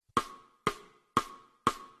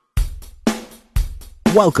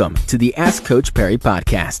Welcome to the Ask Coach Perry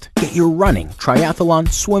podcast. Get your running,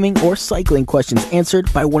 triathlon, swimming, or cycling questions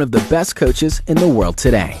answered by one of the best coaches in the world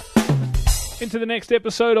today. Into the next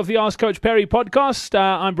episode of the Ask Coach Perry podcast.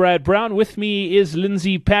 I'm Brad Brown. With me is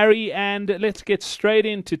Lindsay Parry, and let's get straight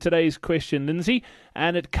into today's question, Lindsay.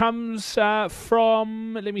 And it comes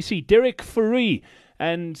from, Derek Furey.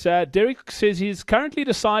 And Derek says he's currently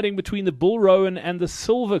deciding between the Bull Rowan and the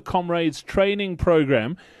Silver Comrades training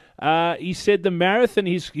program. He said the marathon,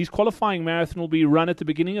 his qualifying marathon will be run at the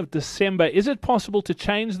beginning of December. Is it possible to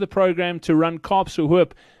change the program to run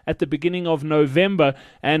Kaapsehoop at the beginning of November?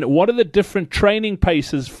 And what are the different training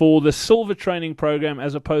paces for the Silver training program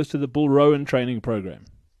as opposed to the Bull Rowan training program?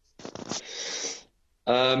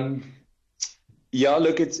 It's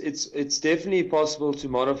definitely possible to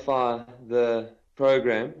modify the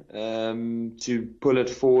program to pull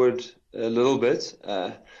it forward a little bit.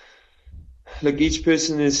 Look, each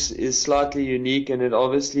person is slightly unique, and it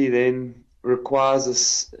obviously then requires a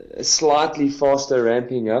slightly faster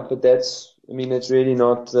ramping up, but that's really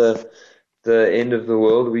not the end of the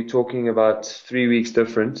world. We're talking about 3 weeks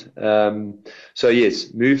different. So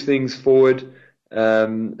yes, move things forward.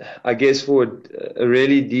 I guess for a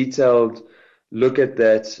really detailed look at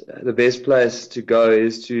that, the best place to go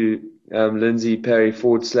is to Lindsay Parry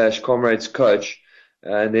 /Comrades Coach.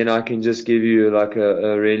 And then I can just give you like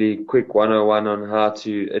a really quick 101 on how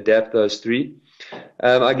to adapt those three.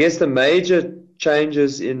 I guess the major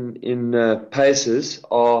changes in paces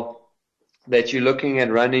are that you're looking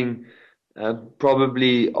at running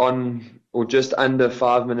probably on or just under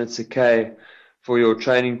 5 minutes a K for your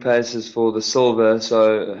training paces for the Silver.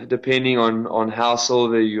 So depending on how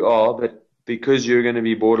Silver you are, but because you're going to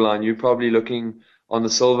be borderline, you're probably looking on the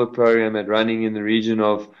Silver program at running in the region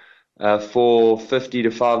of 4:50 to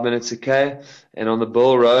 5 minutes a K, and on the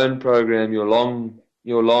Bull Rowan program, your long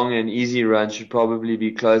and easy run should probably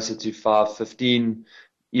be closer to 5:15,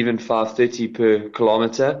 even 5:30 per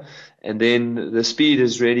kilometer. And then the speed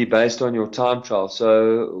is really based on your time trial.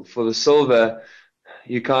 So for the Silver,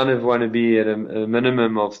 you kind of want to be at a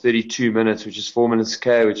minimum of 32 minutes, which is 4 minutes a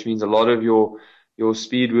K, which means a lot of your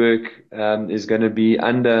speed work is going to be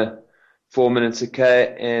under 4 minutes a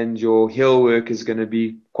K, and your hill work is going to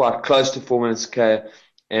be quite close to 4 minutes a K.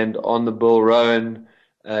 And on the Bull Rowan,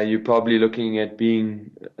 you're probably looking at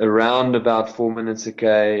being around about 4 minutes a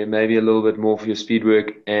K, maybe a little bit more for your speed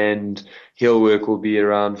work, and hill work will be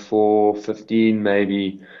around 4:15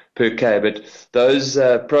 maybe per K. But those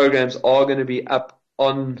programs are going to be up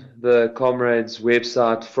on the Comrades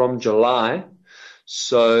website from July.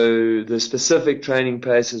 So the specific training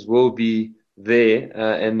paces will be there,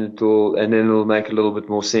 and then it'll make a little bit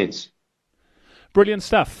more sense. Brilliant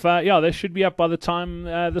stuff. They should be up by the time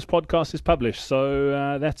this podcast is published.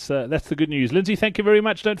 So that's the good news. Lindsay, thank you very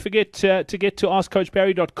much. Don't forget to get to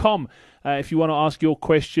askcoachperry.com if you want to ask your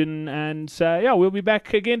question. And we'll be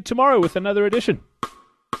back again tomorrow with another edition.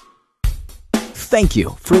 Thank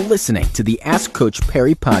you for listening to the Ask Coach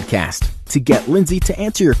Perry podcast. To get Lindsay to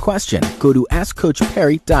answer your question, go to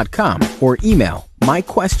askcoachperry.com or email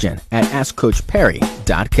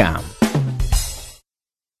myquestion@askcoachperry.com.